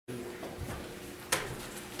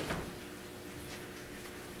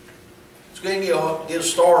going to get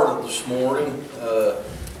started this morning.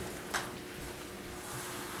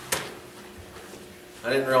 I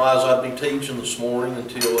didn't realize I'd be teaching this morning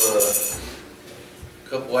until a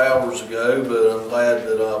couple hours ago, but I'm glad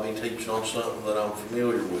that I'll be teaching on something that I'm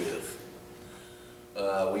familiar with.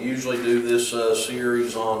 We usually do this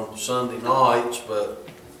series on Sunday nights, but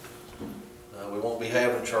we won't be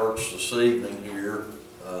having church this evening here.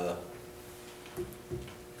 There'll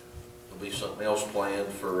be something else planned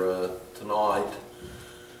for tonight.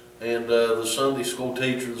 And the Sunday school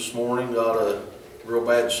teacher this morning got a real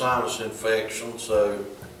bad sinus infection, so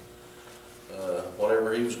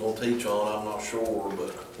whatever he was going to teach on, I'm not sure,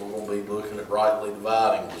 but we're going to be looking at rightly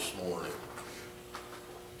dividing this morning.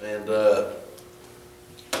 And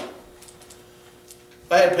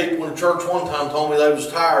I had people in the church one time told me they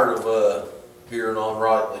was tired of hearing on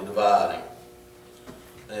rightly dividing.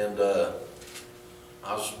 And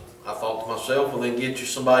I thought to myself, well, then get you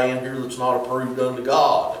somebody in here that's not approved unto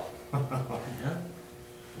God. Yeah,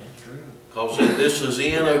 that's true. Because this is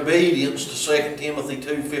in obedience to 2 Timothy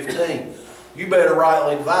 2:15. You better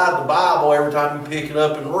rightly divide the Bible every time you pick it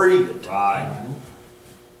up and read it. Right.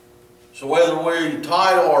 So whether we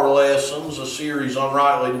title our lessons a series on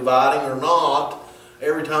rightly dividing or not,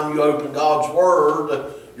 every time you open God's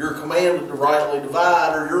Word, you're commanded to rightly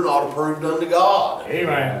divide or you're not approved unto God.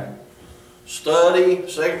 Amen. Study,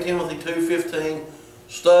 2 Timothy 2:15,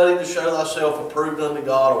 study to show thyself approved unto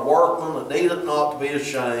God, a workman that needeth not to be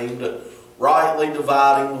ashamed, rightly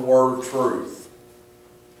dividing the word of truth.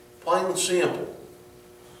 Plain and simple.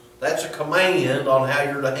 That's a command on how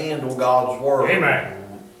you're to handle God's Word. Amen.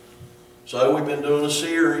 So we've been doing a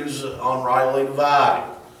series on rightly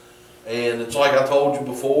dividing. And it's like I told you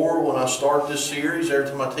before, when I start this series, every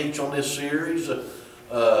time I teach on this series,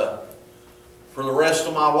 for the rest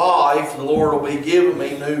of my life, the Lord will be giving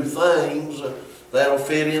me new things that'll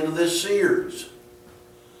fit into this series.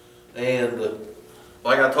 And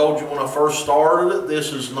like I told you when I first started it,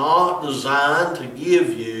 this is not designed to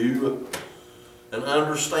give you an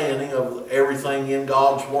understanding of everything in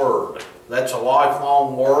God's Word. That's a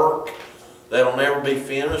lifelong work that'll never be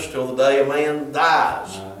finished till the day a man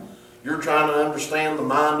dies. You're trying to understand the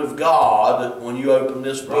mind of God when you open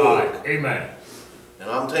this book. Right. Amen. And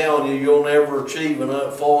I'm telling you, you'll never achieve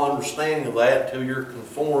a full understanding of that until you're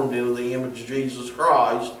conformed into the image of Jesus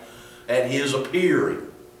Christ at His appearing.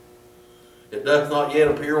 It doth not yet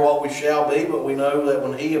appear what we shall be, but we know that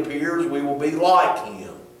when He appears, we will be like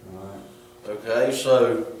Him. Right. Okay,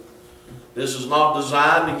 so this is not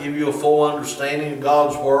designed to give you a full understanding of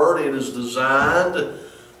God's Word. It is designed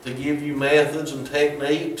to give you methods and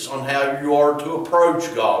techniques on how you are to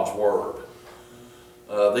approach God's Word.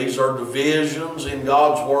 These are divisions in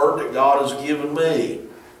God's Word that God has given me.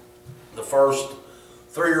 The first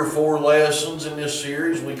 3 or 4 lessons in this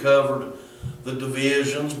series, we covered the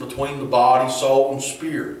divisions between the body, soul, and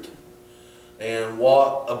spirit. And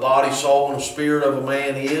what a body, soul, and spirit of a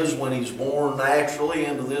man is when he's born naturally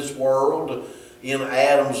into this world in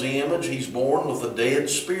Adam's image. He's born with a dead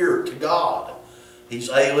spirit to God. He's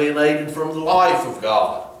alienated from the life of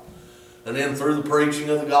God. And then through the preaching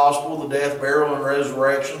of the gospel, the death, burial, and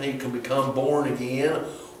resurrection, he can become born again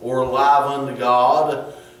or alive unto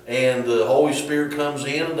God. And the Holy Spirit comes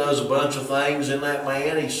in and does a bunch of things in that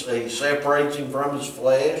man. He separates him from his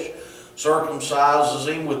flesh, circumcises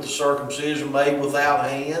him with the circumcision made without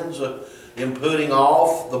hands, in putting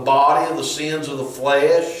off the body of the sins of the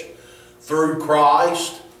flesh through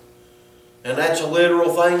Christ. And that's a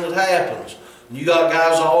literal thing that happens. You got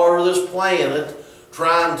guys all over this planet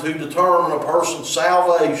trying to determine a person's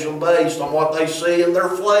salvation based on what they see in their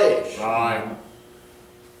flesh. Right.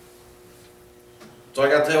 It's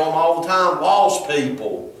like I tell them all the time, lost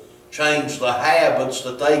people change the habits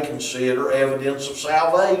that they consider evidence of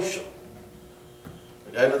salvation.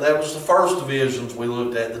 Okay, but that was the first divisions we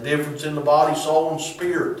looked at, the difference in the body, soul, and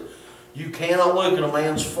spirit. You cannot look at a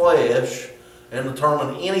man's flesh and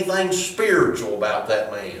determine anything spiritual about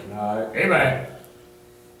that man. Right. Amen.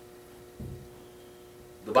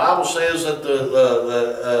 The Bible says that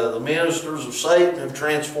the ministers of Satan have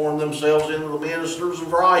transformed themselves into the ministers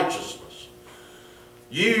of righteousness.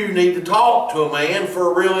 You need to talk to a man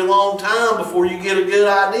for a really long time before you get a good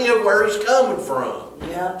idea of where he's coming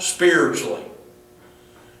from, spiritually.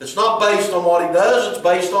 It's not based on what he does, it's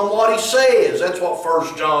based on what he says. That's what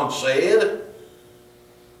 1 John said.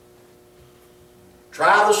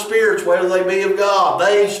 Try the spirits whether they be of God.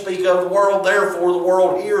 They speak of the world, therefore the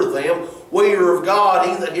world heareth them. We are of God,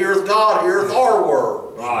 he that heareth God heareth our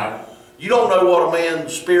word. Right. You don't know what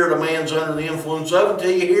spirit a man's under the influence of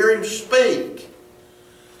until you hear him speak.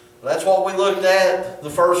 That's what we looked at the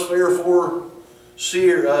first 3 or 4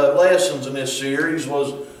 lessons in this series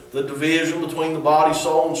was the division between the body,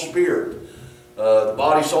 soul, and spirit. The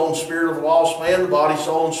body, soul, and spirit of a lost man, the body,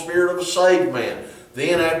 soul, and spirit of a saved man.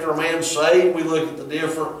 Then after a man's saved, we look at the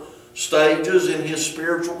different stages in his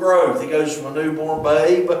spiritual growth. He goes from a newborn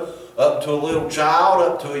babe up to a little child,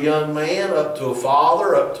 up to a young man, up to a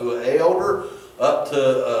father, up to an elder, up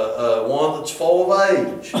to one that's full of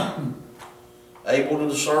age. Able to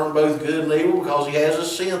discern both good and evil because he has his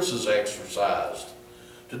senses exercised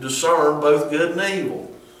to discern both good and evil.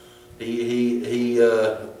 He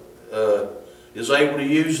is able to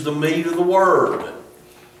use the meat of the Word.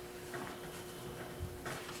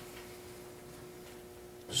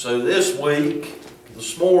 So this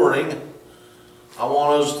morning, I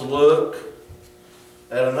want us to look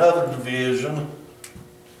at another division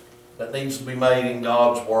that needs to be made in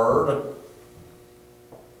God's Word.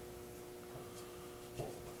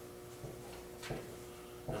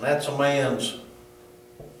 And that's a man's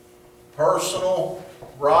personal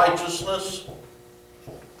righteousness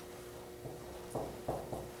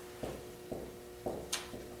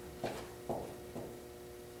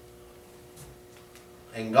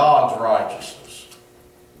and God's righteousness.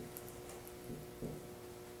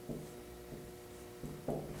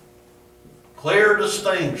 Clear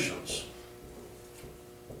distinctions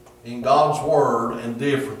in God's Word and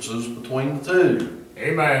differences between the two.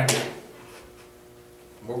 Amen.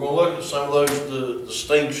 We're going to look at some of those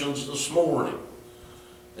distinctions this morning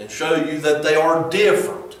and show you that they are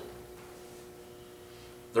different.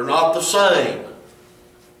 They're not the same.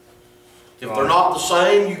 If they're not the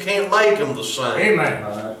same, you can't make them the same.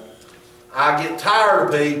 Amen. I get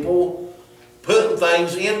tired of people putting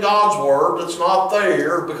things in God's Word that's not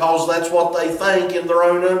there because that's what they think in their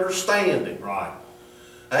own understanding. Right.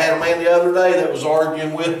 I had a man the other day that was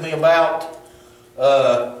arguing with me about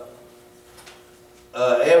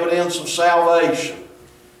evidence of salvation.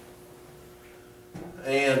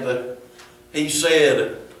 And he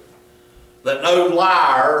said that no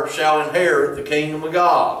liar shall inherit the kingdom of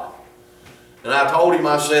God. And I told him,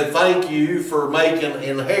 I said, thank you for making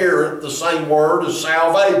inherit the same word as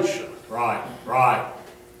salvation. Right, right.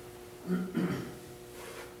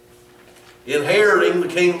 Inheriting the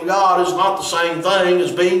kingdom of God is not the same thing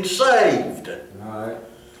as being saved. Right.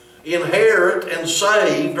 Inherit and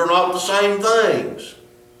saved are not the same things.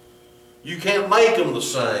 You can't make them the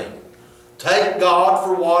same. Take God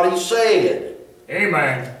for what He said.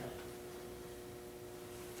 Amen.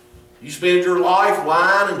 You spend your life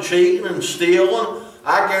lying and cheating and stealing,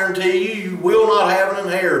 I guarantee you, you will not have an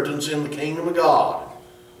inheritance in the kingdom of God.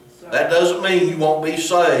 That doesn't mean you won't be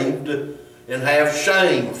saved and have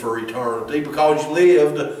shame for eternity because you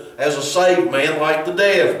lived as a saved man like the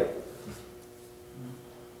devil.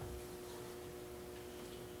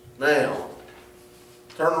 Now,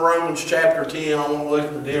 turn to Romans chapter 10. I want to look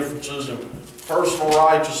at the differences in personal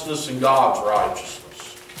righteousness and God's righteousness.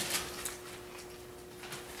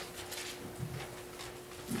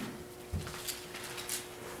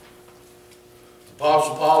 The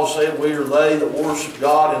Apostle Paul said, we are they that worship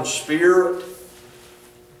God in spirit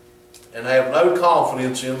and have no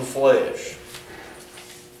confidence in the flesh.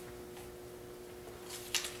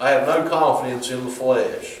 I have no confidence in the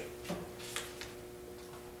flesh.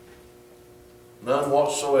 None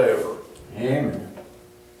whatsoever. Amen.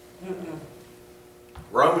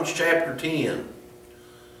 Romans chapter 10,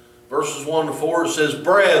 verses 1 to 4, it says,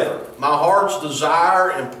 brethren, my heart's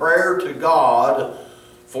desire and prayer to God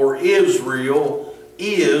for Israel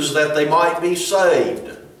is that they might be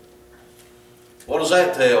saved. What does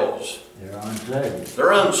that tell us? They're unsaved.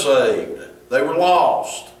 They're unsaved. They were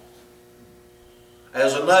lost.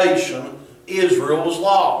 As a nation, Israel was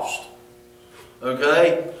lost.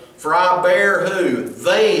 Okay? For I bear who?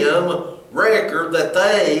 Them record that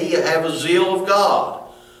they have a zeal of God,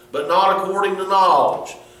 but not according to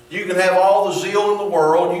knowledge. You can have all the zeal in the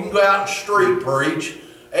world. You can go out and street preach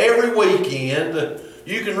every weekend.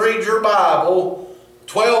 You can read your Bible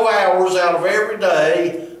 12 hours out of every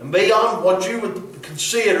day and be on what you would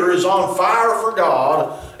consider is on fire for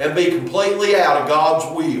God and be completely out of God's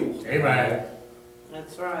will. Amen.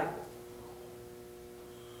 That's right.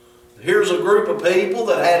 Here's a group of people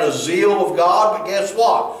that had a zeal of God, but guess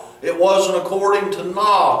what? It wasn't according to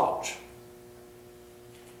knowledge.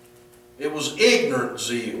 It was ignorant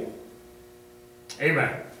zeal.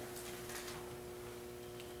 Amen.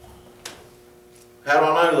 How do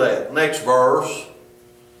I know that? Next verse.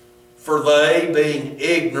 For they, being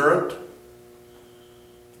ignorant,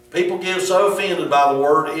 people get so offended by the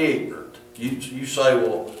word ignorant. You say,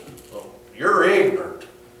 well, you're ignorant.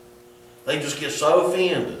 They just get so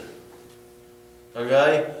offended.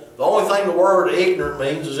 Okay? The only thing the word ignorant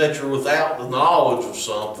means is that you're without the knowledge of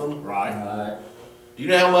something. Right. Right. Do you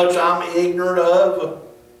know how much I'm ignorant of?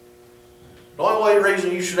 The only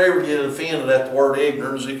reason you should ever get offended at the word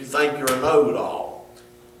ignorant is if you think you're a know-it-all.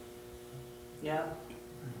 Yeah.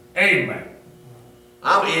 Amen.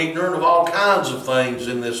 I'm ignorant of all kinds of things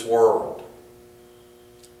in this world.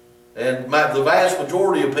 And the vast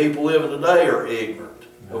majority of people living today are ignorant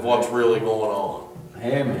of what's really going on.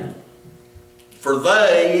 Amen. For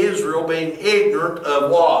they, Israel, being ignorant of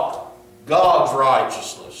what? God's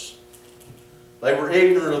righteousness. They were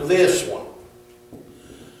ignorant of this one.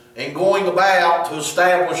 And going about to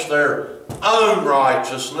establish their own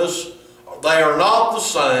righteousness, they are not the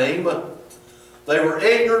same. They were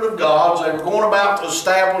ignorant of God's. They were going about to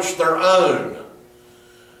establish their own.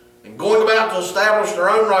 And going about to establish their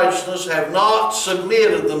own righteousness have not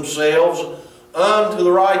submitted themselves unto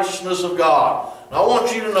the righteousness of God. Now I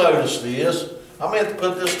want you to notice this. I meant to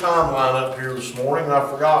put this timeline up here this morning and I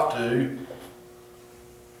forgot to.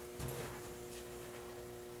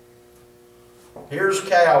 Here's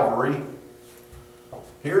Calvary.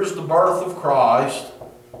 Here's the birth of Christ.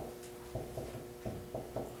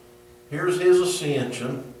 Here's His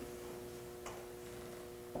ascension.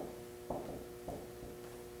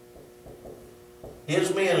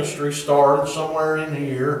 His ministry started somewhere in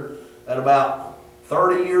here at about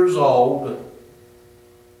 30 years old.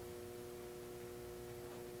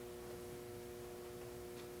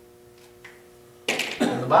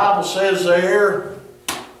 And the Bible says there,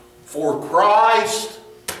 for Christ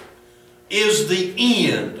is the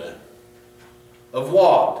end of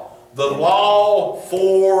what? The law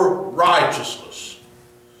for righteousness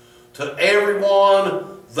to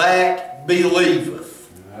everyone that believeth.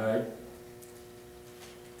 Right.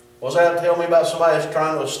 What's that tell me about somebody that's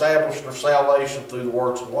trying to establish their salvation through the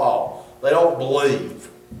works of law? They don't believe.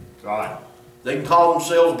 Right. They can call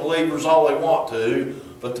themselves believers all they want to,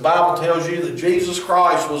 but the Bible tells you that Jesus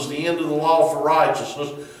Christ was the end of the law for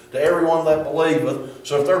righteousness to everyone that believeth.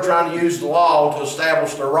 So if they're trying to use the law to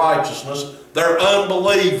establish their righteousness, they're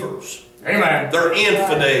unbelievers. Amen. They're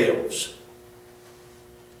infidels.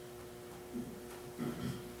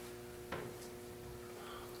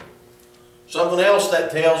 Something else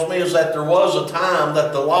that tells me is that there was a time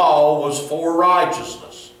that the law was for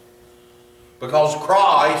righteousness. Because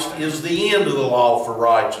Christ is the end of the law for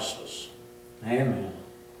righteousness. Amen.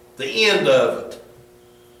 The end of it.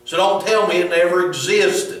 So don't tell me it never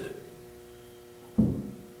existed.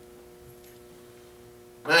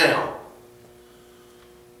 Now,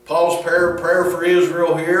 Paul's prayer for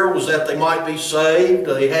Israel here was that they might be saved.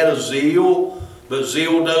 They had a zeal, but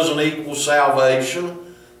zeal doesn't equal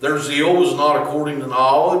salvation. Their zeal was not according to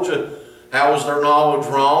knowledge. How was their knowledge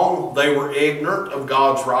wrong? They were ignorant of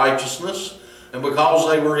God's righteousness. And because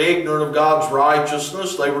they were ignorant of God's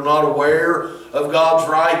righteousness, they were not aware of God's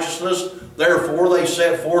righteousness. Therefore, they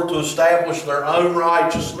set forth to establish their own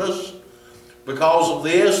righteousness. Because of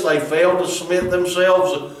this, they failed to submit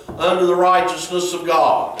themselves unto the righteousness of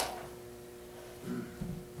God.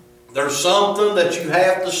 There's something that you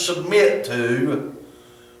have to submit to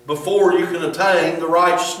before you can attain the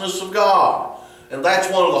righteousness of God. And that's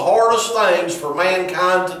one of the hardest things for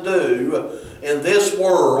mankind to do in this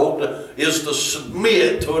world, is to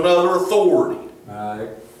submit to another authority. Right.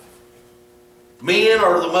 Men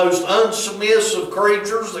are the most unsubmissive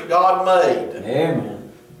creatures that God made.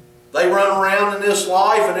 Amen. They run around in this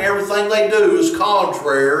life and everything they do is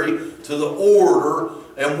contrary to the order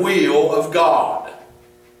and will of God.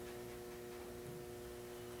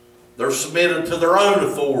 They're submitted to their own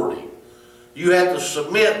authority. You have to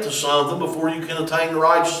submit to something before you can attain the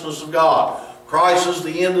righteousness of God. Christ is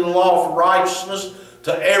the end of the law for righteousness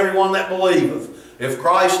to everyone that believeth. If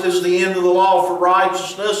Christ is the end of the law for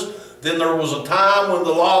righteousness, then there was a time when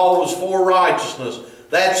the law was for righteousness.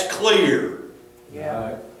 That's clear.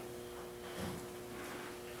 Yeah. Right.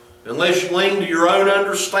 Unless you lean to your own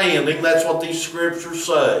understanding, that's what these scriptures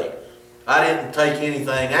say. I didn't take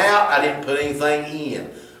anything out. I didn't put anything in.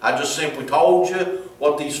 I just simply told you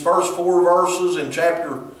what these first 4 verses in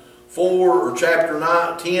chapter 4 or chapter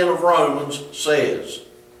 10 of Romans says.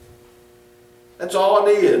 That's all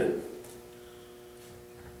I did.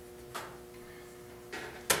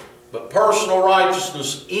 But personal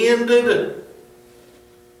righteousness ended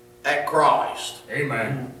at Christ.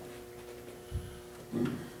 Amen.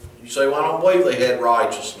 You say, well, I don't believe they had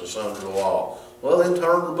righteousness under the law. Well, then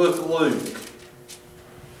turn to the book of Luke.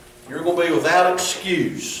 You're going to be without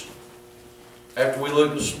excuse after we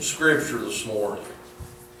look at some scripture this morning.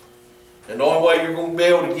 And the only way you're going to be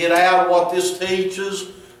able to get out of what this teaches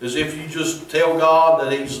is if you just tell God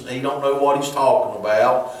that He don't know what He's talking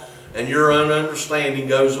about. and your own understanding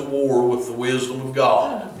goes at war with the wisdom of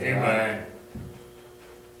God. Amen.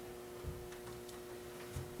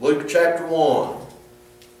 Luke chapter 1.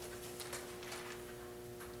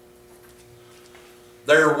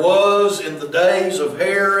 There was in the days of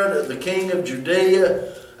Herod, the king of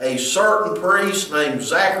Judea, a certain priest named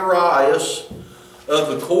Zacharias of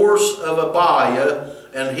the course of Abiah,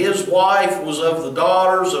 and his wife was of the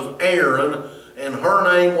daughters of Aaron, and her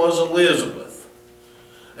name was Elizabeth.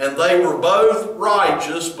 And they were both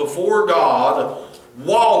righteous before God,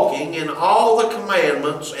 walking in all the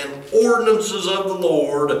commandments and ordinances of the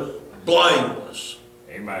Lord, blameless.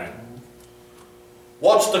 Amen.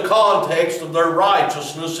 What's the context of their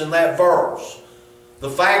righteousness in that verse? The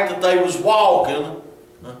fact that they was walking.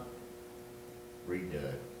 Read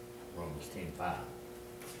Romans 10:5.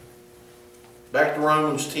 Back to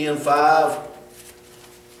Romans 10:5.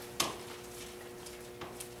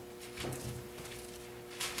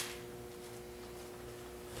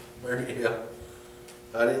 There you go.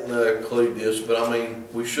 I didn't include this, but I mean,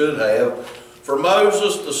 we should have. For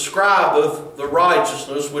Moses describeth the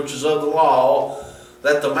righteousness which is of the law,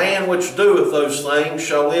 that the man which doeth those things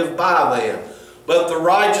shall live by them. But the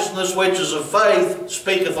righteousness which is of faith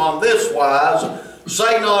speaketh on this wise,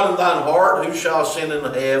 say not in thine heart, who shall ascend into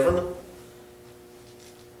heaven?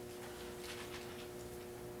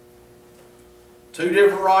 Two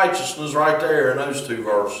different righteousnesses right there in those two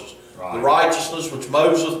verses. Right. The righteousness which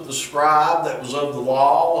Moses described that was of the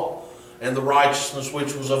law, and the righteousness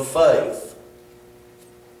which was of faith.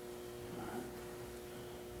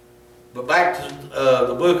 But back to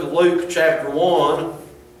the book of Luke chapter 1,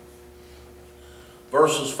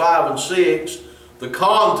 verses 5 and 6, the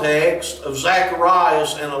context of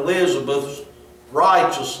Zacharias and Elizabeth's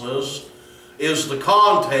righteousness is the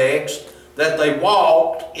context that they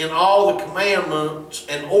walked in all the commandments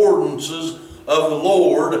and ordinances of the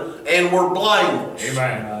Lord and were blameless.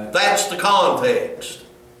 Amen. That's the context.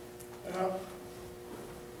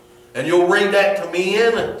 And you'll read that to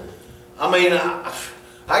men. I mean,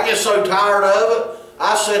 I get so tired of it.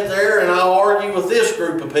 I sit there and I argue with this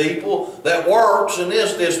group of people that works in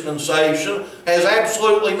this dispensation, has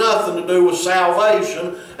absolutely nothing to do with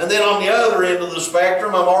salvation. And then on the other end of the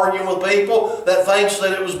spectrum, I'm arguing with people that thinks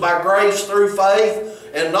that it was by grace through faith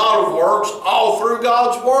and not of works, all through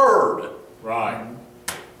God's Word. Right.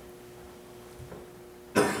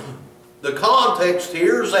 The context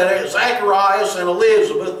here is that Zacharias and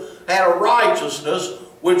Elizabeth had a righteousness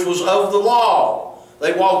which was of the law.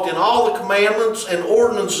 They walked in all the commandments and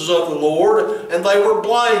ordinances of the Lord, and they were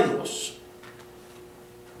blameless.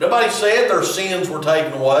 Nobody said their sins were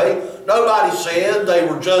taken away. Nobody said they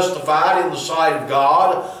were justified in the sight of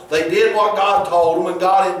God. They did what God told them, and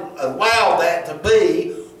God allowed that to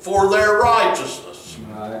be for their righteousness.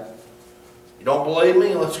 Right. You don't believe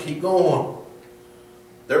me? Let's keep going.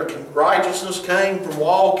 Their righteousness came from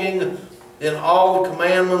walking in all the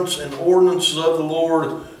commandments and ordinances of the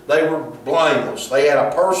Lord. They were blameless. They had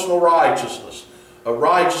a personal righteousness, a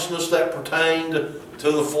righteousness that pertained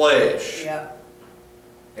to the flesh. Yep.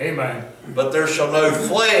 Amen. But there shall no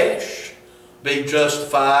flesh be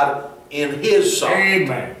justified in His sight.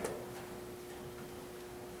 Amen.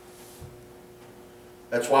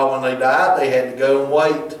 That's why when they died, they had to go and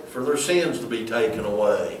wait for their sins to be taken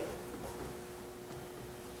away.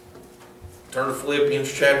 Turn to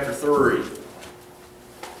Philippians chapter 3.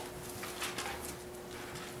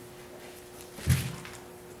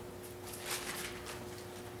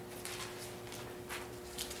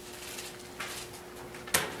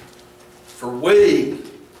 For we,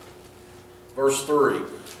 verse 3,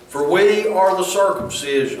 for we are the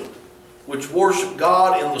circumcision, which worship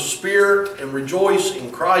God in the Spirit and rejoice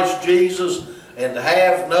in Christ Jesus, and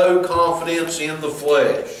have no confidence in the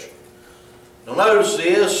flesh. Now notice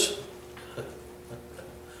this.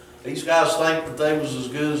 These guys think that they was as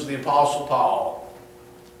good as the Apostle Paul.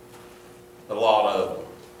 A lot of them.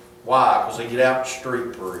 Why? Because they get out and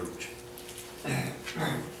street preach.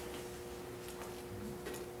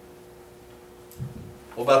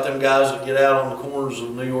 What about them guys that get out on the corners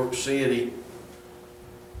of New York City?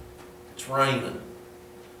 It's raining.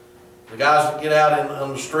 The guys that get out on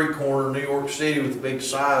the street corner of New York City with the big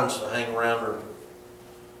signs that hang around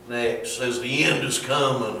their necks says the end is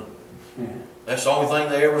coming. Yeah. That's the only thing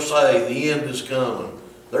they ever say, the end is coming.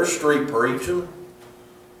 They're street preaching.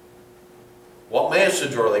 What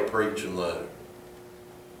message are they preaching though?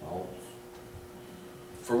 False.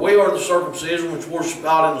 For we are the circumcision which worship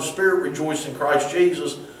God in the Spirit, rejoice in Christ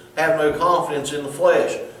Jesus, have no confidence in the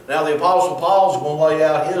flesh. Now the Apostle Paul is going to lay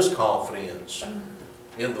out his confidence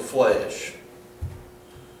in the flesh.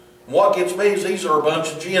 And what gets me is these are a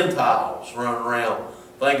bunch of Gentiles running around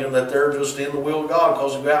thinking that they're just in the will of God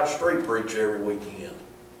because they go out street preach every weekend.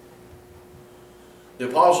 The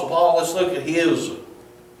Apostle Paul, let's look at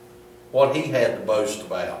what he had to boast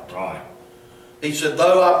about. Right. He said,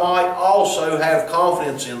 though I might also have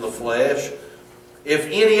confidence in the flesh, if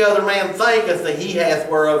any other man thinketh that he hath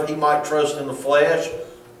whereof he might trust in the flesh,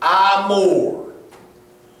 I more.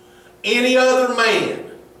 Any other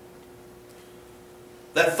man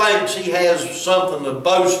that thinks he has something to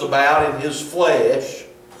boast about in his flesh,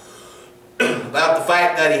 about the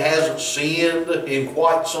fact that he hasn't sinned in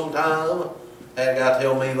quite some time. Had a guy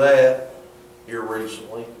tell me that here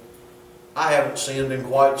recently. I haven't sinned in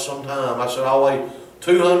quite some time. I said, I'll lay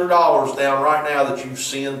 $200 down right now that you've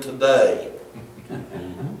sinned today.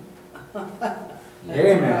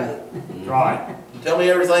 Amen. Right. Tell me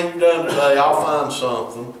everything you've done today, I'll find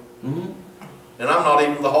something. And I'm not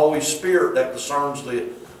even the Holy Spirit that discerns the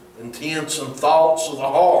intents and thoughts of the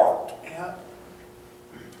heart. Yeah.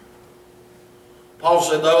 Paul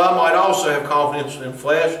said, though I might also have confidence in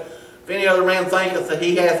flesh, if any other man thinketh that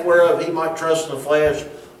he hath whereof he might trust in the flesh,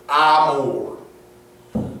 I more.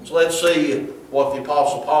 So let's see what the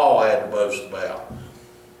Apostle Paul had to boast about.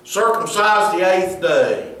 Circumcised the 8th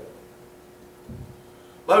day.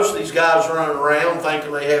 Most of these guys running around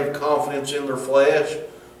thinking they have confidence in their flesh,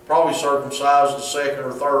 probably circumcised the 2nd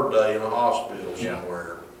or 3rd day in a hospital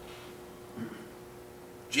somewhere.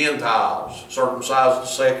 Gentiles, circumcised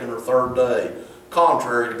the 2nd or 3rd day,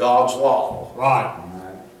 contrary to God's law. Right.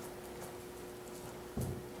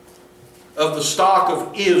 Of the stock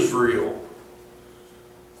of Israel,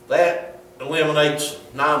 that eliminates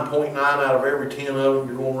 9.9 out of every 10 of them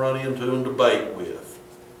you're going to run into and debate with.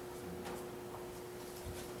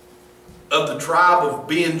 Of the tribe of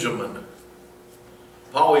Benjamin,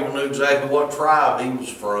 Paul even knew exactly what tribe he was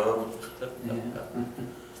from.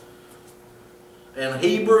 And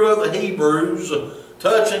Hebrew of the Hebrews,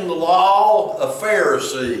 touching the law, a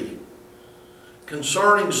Pharisee.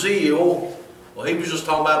 Concerning zeal, well, he was just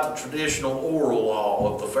talking about the traditional oral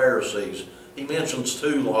law of the Pharisees. He mentions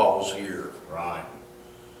 2 laws here. Right.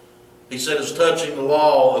 He said, as touching the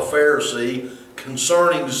law, a Pharisee,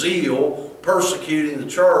 concerning zeal, persecuting the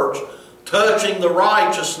church, touching the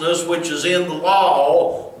righteousness which is in the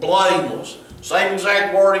law, blameless. Same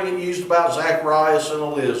exact wording it used about Zacharias and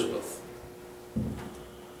Elizabeth.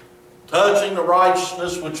 Touching the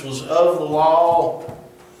righteousness which was of the law,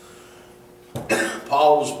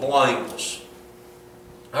 Paul was blameless.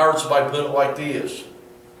 I heard somebody put it like this.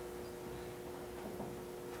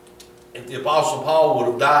 If the Apostle Paul would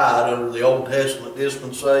have died under the Old Testament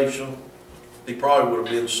dispensation, he probably would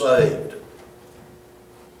have been saved.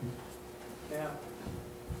 Yeah.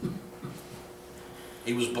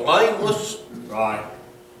 He was blameless. Right.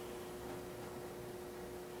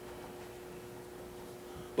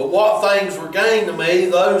 But what things were gained to me,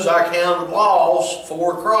 those I counted loss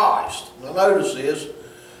for Christ. Now notice this.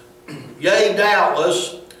 Yea,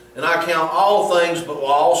 doubtless, and I count all things but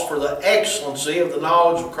loss for the excellency of the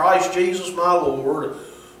knowledge of Christ Jesus my Lord,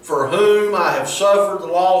 for whom I have suffered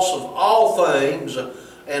the loss of all things,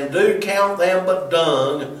 and do count them but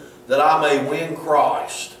dung, that I may win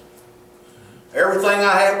Christ. Everything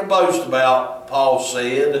I have to boast about, Paul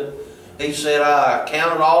said, he said, I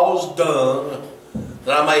count it all as dung,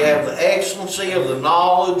 that I may have the excellency of the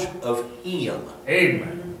knowledge of Him.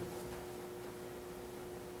 Amen.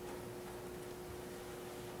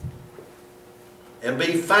 And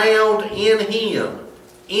be found in Him,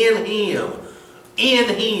 in Him, in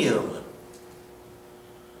Him.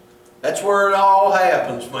 That's where it all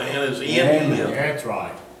happens, man, is in Him. That's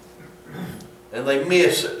right. And they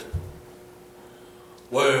miss it.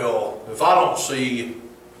 Well, if I don't see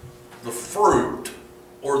the fruit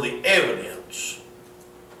or the evidence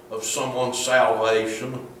of someone's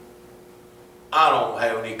salvation, I don't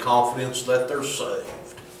have any confidence that they're saved.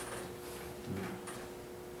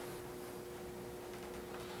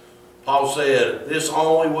 Paul said, this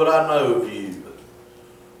only would I know of you.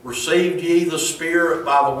 Received ye the Spirit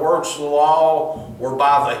by the works of the law, or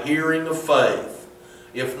by the hearing of faith?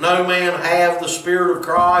 If no man have the Spirit of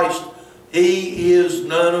Christ, he is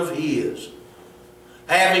none of his.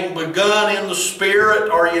 Having begun in the Spirit,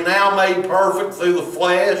 are you now made perfect through the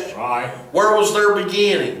flesh? Right. Where was their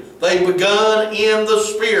beginning? They begun in the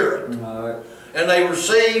Spirit. Right. And they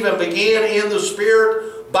receive and begin in the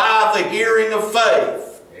Spirit by the hearing of faith.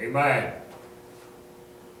 Amen.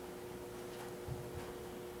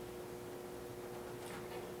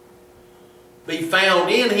 Be found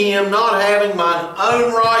in Him, not having mine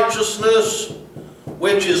own righteousness,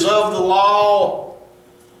 which is of the law,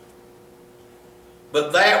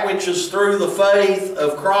 but that which is through the faith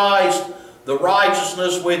of Christ, the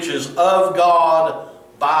righteousness which is of God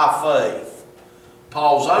by faith.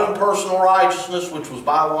 Paul's own personal righteousness, which was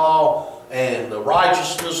by law, and the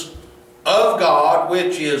righteousness of God,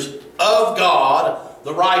 which is of God,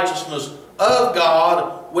 the righteousness of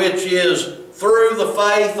God, which is through the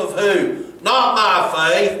faith of who? Not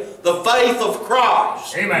my faith, the faith of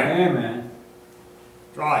Christ. Amen. Amen.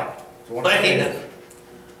 That's right. That's what it is. Man,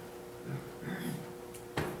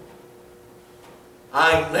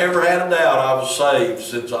 I ain't never had a doubt I was saved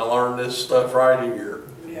since I learned this stuff right here.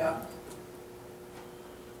 Yeah.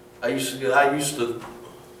 I used to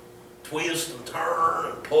twist and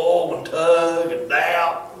turn and pull and tug and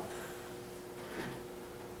doubt.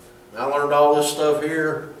 And I learned all this stuff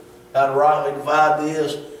here, how to rightly divide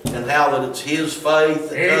this, and how that it's His faith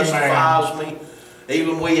that Amen. justifies me.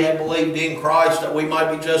 Even we have believed in Christ that we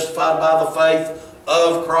might be justified by the faith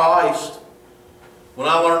of Christ. When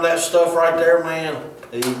I learned that stuff right there, man,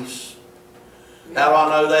 peace. How do I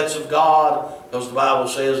know that's of God? Because the Bible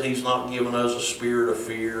says He's not given us a spirit of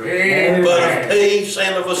fear, Amen. but of peace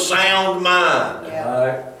and of a sound mind.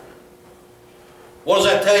 Right. What does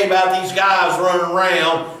that tell you about these guys running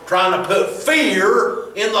around trying to put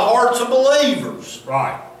fear in the hearts of believers?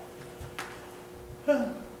 Right.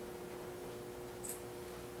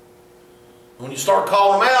 When you start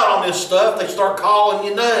calling them out on this stuff, they start calling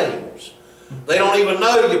you names. They don't even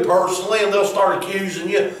know you personally, and they'll start accusing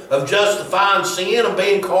you of justifying sin and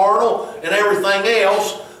being carnal and everything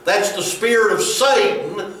else. That's the spirit of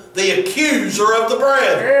Satan, the accuser of the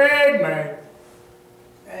brethren. Amen.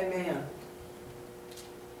 Amen.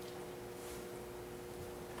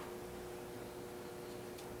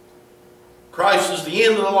 Christ is the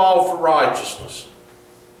end of the law for righteousness.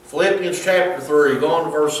 Philippians chapter 3, go on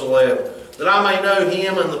to verse 11. That I may know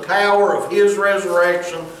Him and the power of His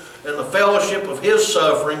resurrection and the fellowship of His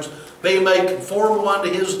sufferings, being made conformable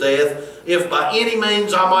unto His death, if by any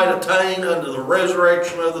means I might attain unto the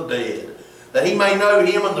resurrection of the dead. That He may know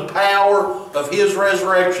Him and the power of His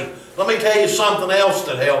resurrection. Let me tell you something else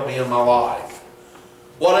that helped me in my life.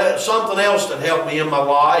 Something else that helped me in my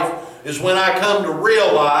life is when I come to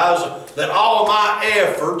realize that all my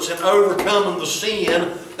efforts in overcoming the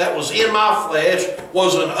sin that was in my flesh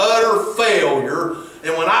was an utter failure.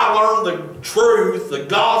 And when I learned the truth, the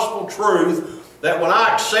gospel truth, that when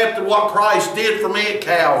I accepted what Christ did for me at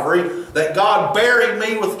Calvary, that God buried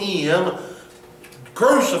me with Him,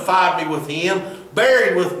 crucified me with Him,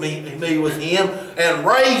 buried with me with Him, and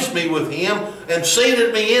raised me with Him, and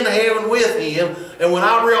seated me in heaven with Him. And when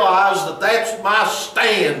I realized that that's my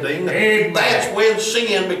standing, Amen. that's when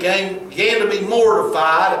sin began to be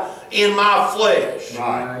mortified in my flesh.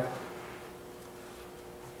 Right.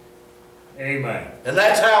 Amen. And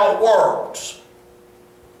that's how it works.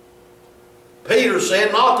 Peter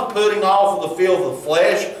said, not the putting off of the filth of the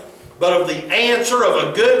flesh, but of the answer of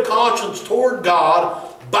a good conscience toward God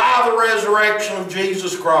by the resurrection of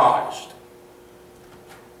Jesus Christ.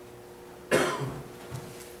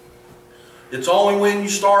 It's only when you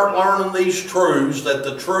start learning these truths that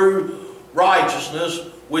the true righteousness,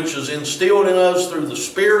 which is instilled in us through the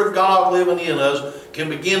Spirit of God living in us, can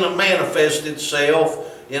begin to manifest itself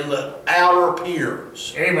in the outer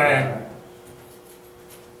appearance. Amen.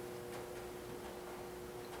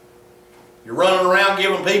 You're running around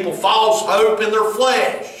giving people false hope in their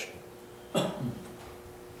flesh.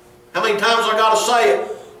 How many times I got to say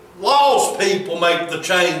it? Lost people make the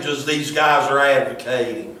changes these guys are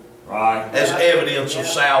advocating Right. as evidence of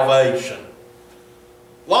salvation.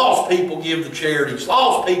 Lost people give the charities.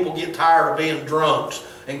 Lost people get tired of being drunks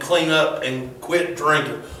and clean up and quit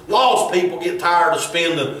drinking. Lost people get tired of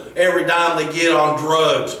spending every dime they get on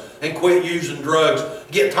drugs and quit using drugs.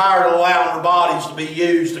 Get tired of allowing their bodies to be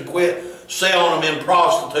used and quit selling them in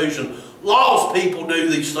prostitution. Lost people do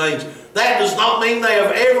these things. That does not mean they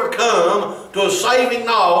have ever come to a saving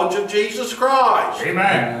knowledge of Jesus Christ.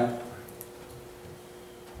 Amen.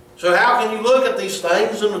 So how can you look at these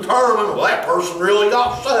things and determine, well, that person really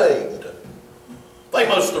got saved? They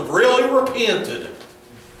must have really repented.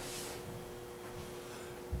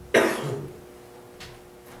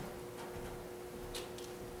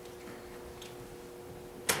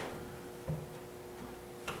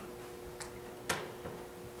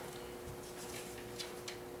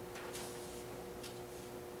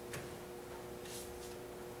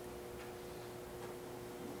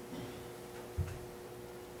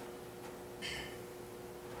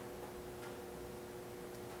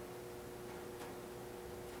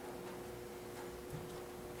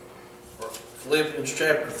 Philippians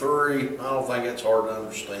chapter 3, I don't think it's hard to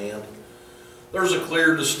understand. There's a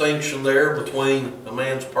clear distinction there between a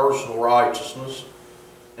man's personal righteousness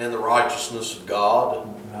and the righteousness of God.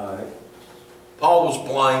 Right. Paul was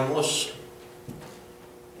blameless.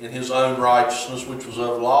 in his own righteousness, which was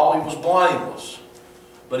of the law, he was blameless.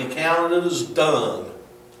 But he counted it as dung,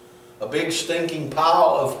 a big stinking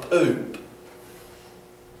pile of poop.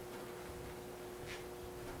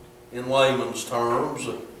 In layman's terms,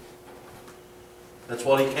 that's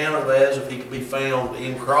what he counted as if he could be found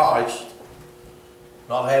in Christ,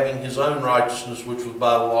 not having his own righteousness, which was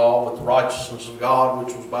by the law, but the righteousness of God,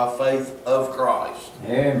 which was by faith of Christ.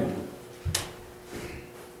 Amen.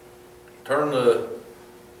 Turn to the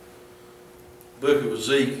book of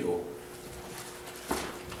Ezekiel.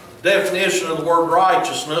 The definition of the word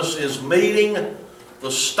righteousness is meeting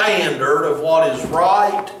the standard of what is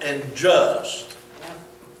right and just.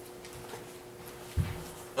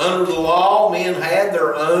 Under the law, men had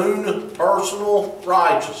their own personal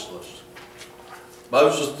righteousness.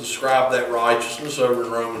 Moses described that righteousness over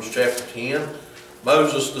in Romans chapter 10.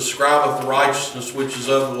 Moses describeth the righteousness which is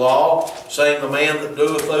of the law, saying, the man that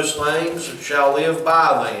doeth those things shall live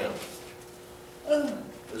by them.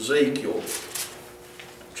 Ezekiel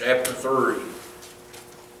chapter 3.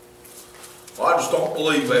 Well, I just don't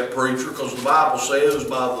believe that, preacher, because the Bible says,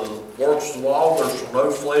 by the works of the law there shall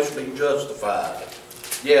no flesh be justified.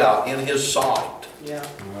 Yeah, in his sight. Yeah.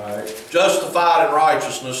 Right. Justified and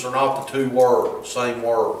righteousness are not the two words, same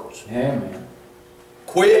words. Amen.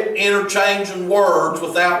 Quit interchanging words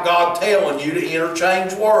without God telling you to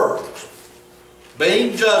interchange words.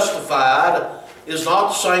 Being justified is not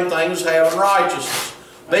the same thing as having righteousness.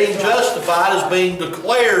 Being justified is being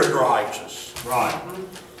declared righteous. Right.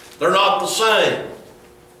 They're not the same.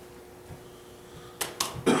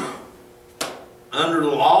 Under the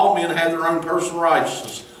law, men had their own personal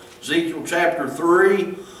righteousness. Ezekiel chapter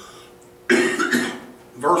 3,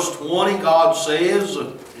 verse 20, God says,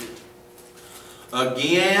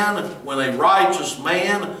 again, when a righteous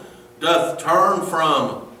man doth turn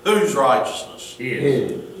from whose righteousness?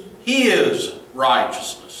 His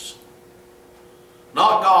righteousness.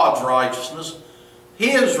 Not God's righteousness.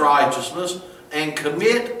 His righteousness, and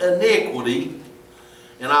commit iniquity,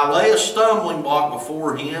 and I lay a stumbling block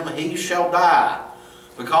before him, he shall die.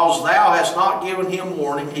 Because thou hast not given him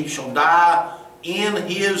warning, he shall die in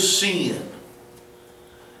his sin.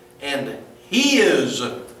 And his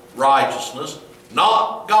righteousness,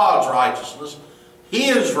 not God's righteousness,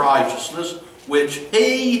 his righteousness, which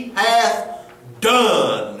he hath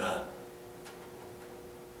done,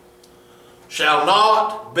 shall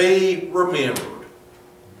not be remembered.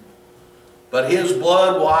 But his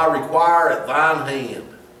blood will I require at thine hand.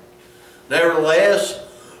 Nevertheless,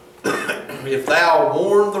 if thou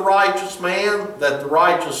warn the righteous man that the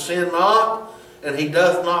righteous sin not, and he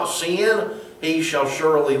doth not sin, he shall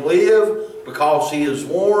surely live, because he is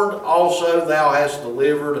warned. Also thou hast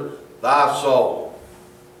delivered thy soul.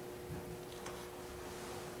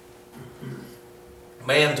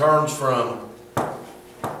 Man turns from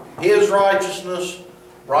his righteousness,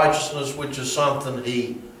 righteousness which is something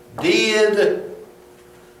he did.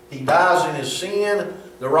 He dies in his sin.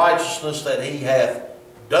 The righteousness that he hath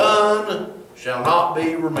done shall not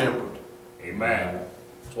be remembered. Amen.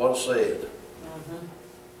 That's what it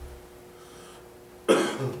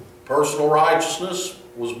said. Personal righteousness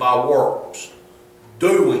was by works,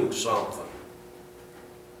 doing something.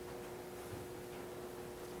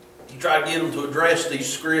 You try to get them to address these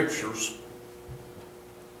scriptures.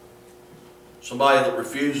 Somebody that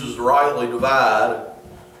refuses to rightly divide,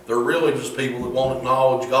 they're really just people that won't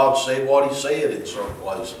acknowledge God said what He said in certain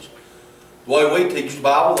places. The way we teach the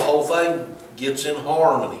Bible, the whole thing gets in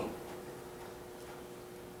harmony.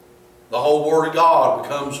 The whole Word of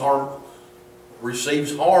God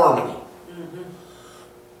receives harmony.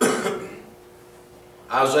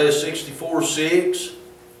 Isaiah 64:6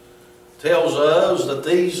 tells us that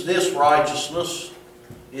this righteousness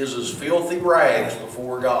is as filthy rags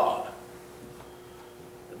before God.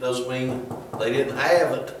 It doesn't mean they didn't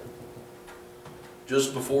have it.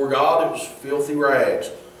 Just before God, it was filthy rags.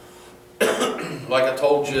 Like I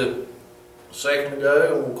told you a second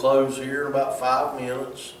ago, and we'll close here in about 5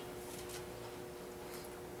 minutes.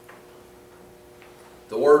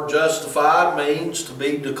 The word justified means to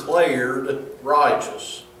be declared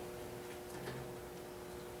righteous.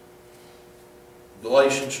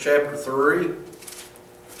 Galatians chapter 3.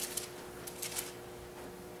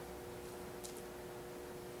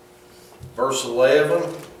 Verse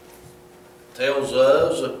 11 tells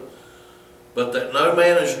us, but that no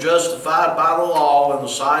man is justified by the law in the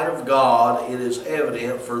sight of God, it is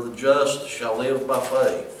evident, for the just shall live by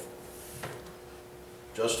faith.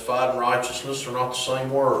 Justified and righteousness are not the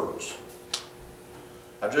same words.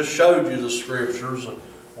 I just showed you the scriptures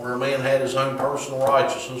where a man had his own personal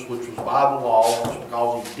righteousness, which was by the law, and it was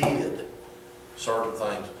because he did certain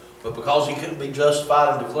things. But because he couldn't be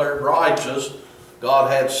justified and declared righteous,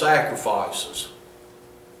 God had sacrifices.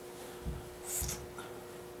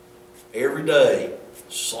 Every day,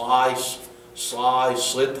 slice,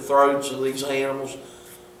 slit the throats of these animals.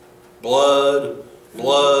 Blood,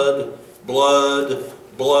 blood, blood,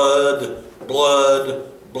 blood,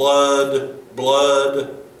 blood, blood,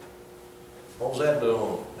 blood. What was that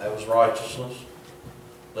doing? That was righteousness.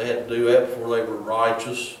 They had to do that before they were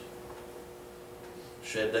righteous.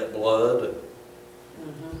 Shed that blood.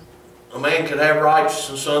 A man could have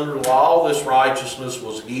righteousness under the law. This righteousness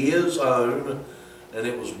was his own, and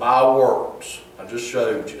it was by works. I just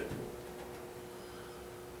showed you.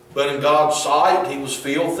 But in God's sight, he was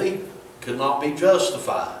filthy, could not be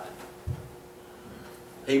justified.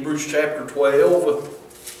 Hebrews chapter 12.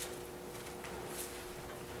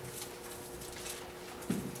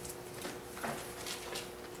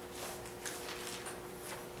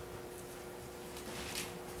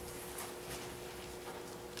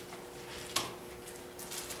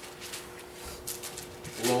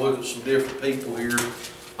 We'll look at some different people here.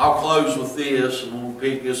 I'll close with this, and we'll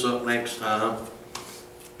pick this up next time.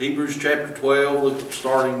 Hebrews chapter 12, look at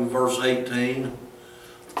starting in verse 18.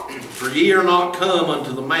 For ye are not come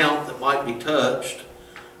unto the mount that might be touched,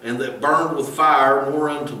 and that burned with fire, nor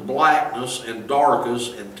unto blackness, and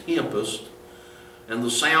darkness, and tempest, and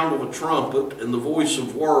the sound of a trumpet, and the voice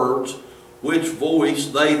of words, which voice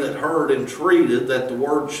they that heard entreated that the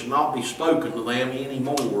word should not be spoken to them any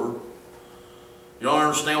more. You don't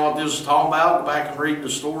understand what this is talking about? Go back and read the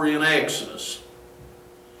story in Exodus.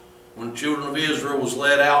 When the children of Israel was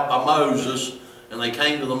led out by Moses, and they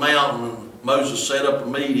came to the mountain, and Moses set up a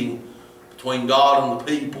meeting between God and the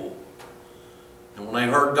people. And when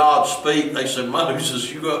they heard God speak, they said,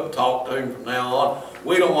 Moses, you go up and talk to him from now on.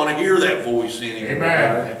 We don't want to hear that voice anymore.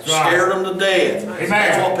 Amen. That's right. Scared them to death. Amen.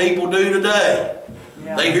 That's what people do today.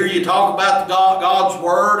 Yeah. They hear you talk about God's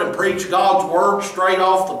Word and preach God's Word straight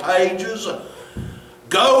off the pages.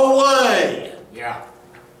 Go away. Yeah.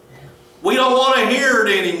 We don't want to hear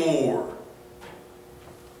it anymore.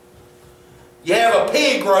 You have a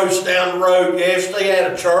pig roast down the road yesterday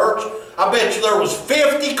at a church. I bet you there was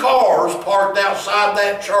 50 cars parked outside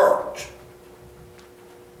that church.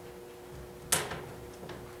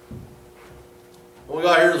 What we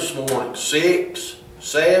got here this morning? 6,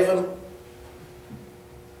 7.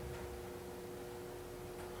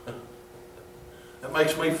 That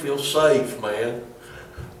makes me feel safe, man.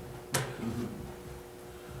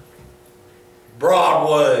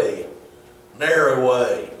 Broadway, narrow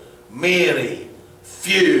way, many,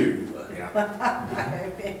 few. Yeah.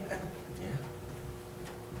 Amen.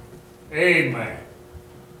 Amen.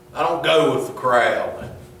 I don't go with the crowd.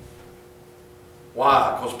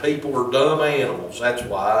 Why? Because people are dumb animals. That's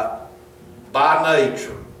why. By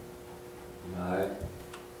nature. Right.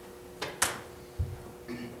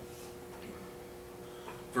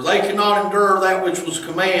 For they cannot endure that which was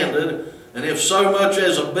commanded, and if so much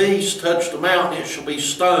as a beast touch the mountain, it shall be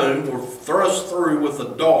stoned or thrust through with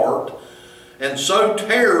a dart. And so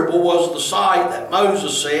terrible was the sight that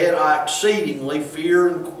Moses said, I exceedingly fear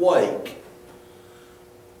and quake.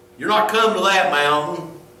 You're not come to that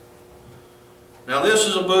mountain. Now this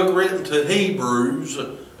is a book written to Hebrews,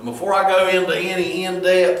 and before I go into any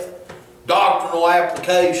in-depth doctrinal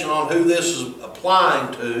application on who this is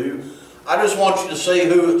applying to, I just want you to see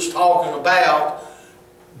who it's talking about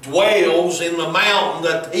dwells in the mountain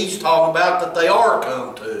that he's talking about that they are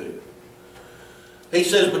come to. He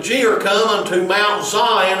says, but ye are come unto Mount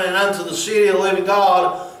Zion and unto the city of the living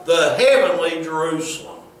God, the heavenly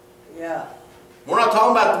Jerusalem. Yeah. We're not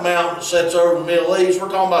talking about the mountain that sits over the Middle East. We're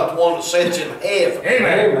talking about the one that sits in heaven.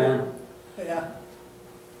 Amen. Amen. Yeah.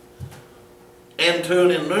 And to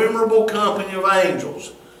an innumerable company of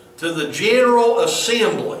angels, to the general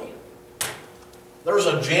assembly. There's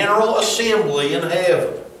a general assembly in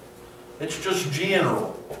heaven. It's just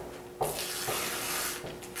general.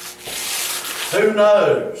 Who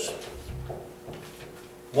knows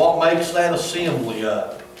what makes that assembly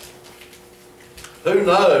up? Who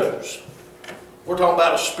knows? We're talking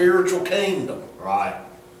about a spiritual kingdom. Right.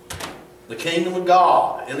 The kingdom of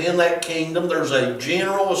God. And in that kingdom there's a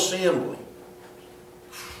general assembly.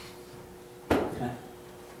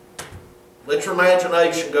 Let your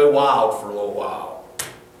imagination go wild for a little while.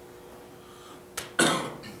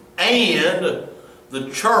 And the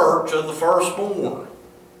church of the firstborn.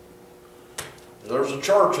 There's a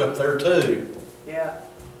church up there too. Yeah.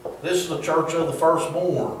 This is the church of the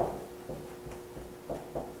firstborn.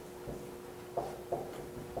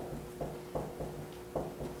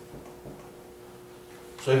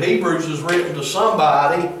 So Hebrews is written to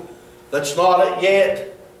somebody that's not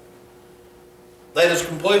yet that is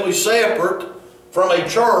completely separate from a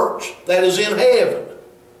church that is in heaven.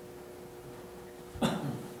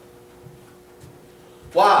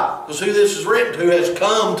 Why? Because who this is written to has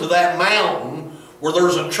come to that mountain where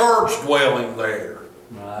there's a church dwelling there.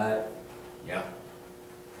 Right. Yeah.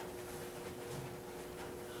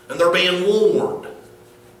 And they're being warned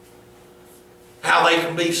how they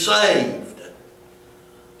can be saved.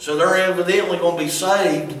 So they're evidently going to be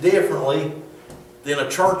saved differently than a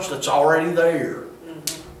church that's already there.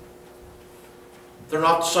 They're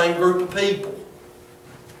not the same group of people.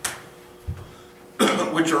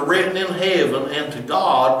 Which are written in heaven, and to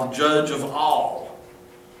God, the judge of all.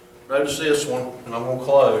 Notice this one, and I'm going to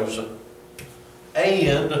close.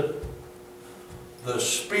 And the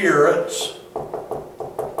spirits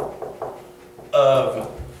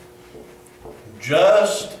of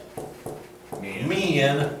just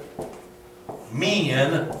men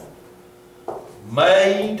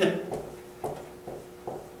made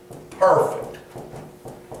perfect.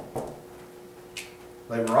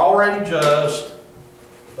 They were already just,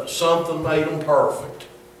 but something made them perfect.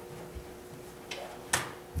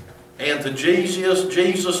 And to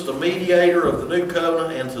Jesus, the mediator of the new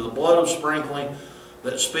covenant, and to the blood of sprinkling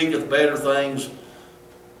that speaketh better things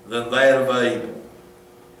than that of Abel.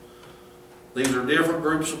 These are different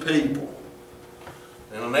groups of people.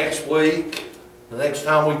 And the next week, the next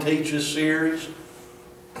time we teach this series,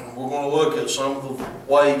 we're going to look at some of the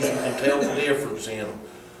ways you can tell the difference in them.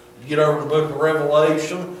 You get over to the book of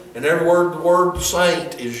Revelation, and everywhere the word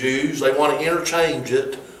saint is used, they want to interchange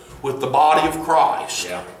it with the body of Christ.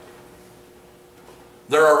 Yeah.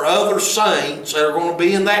 There are other saints that are going to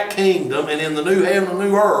be in that kingdom and in the new heaven and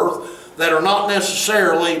new earth that are not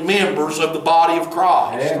necessarily members of the body of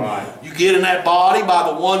Christ. Amen. Right. You get in that body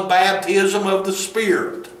by the one baptism of the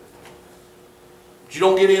Spirit. But you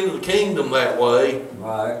don't get into the kingdom that way.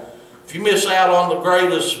 Right. If you miss out on the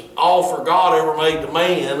greatest offer God ever made to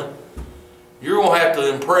man, you're going to have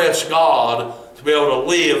to impress God to be able to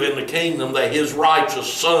live in the kingdom that His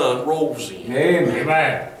righteous Son rules in. Amen.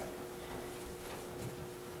 Amen.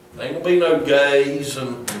 There ain't going to be no gays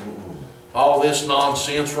and all this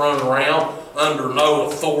nonsense running around under no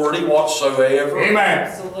authority whatsoever. Amen.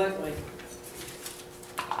 Absolutely.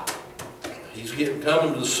 He's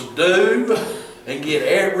coming to subdue and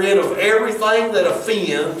get rid of everything that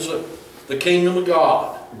offends the kingdom of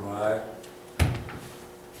God. Right.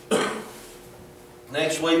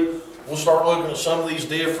 Next week, we'll start looking at some of these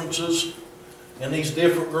differences in these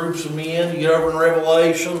different groups of men. You get over in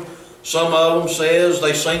Revelation, some of them says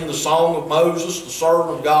they sing the song of Moses, the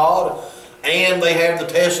servant of God, and they have the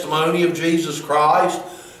testimony of Jesus Christ.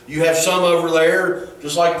 You have some over there,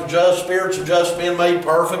 just like the just spirits of just men made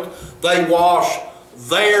perfect, they wash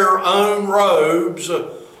their own robes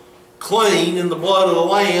clean in the blood of the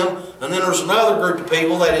Lamb. And then there's another group of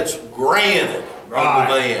people that it's granted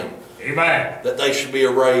unto them Amen. that they should be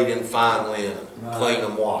arrayed in fine linen, clean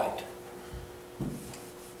and white.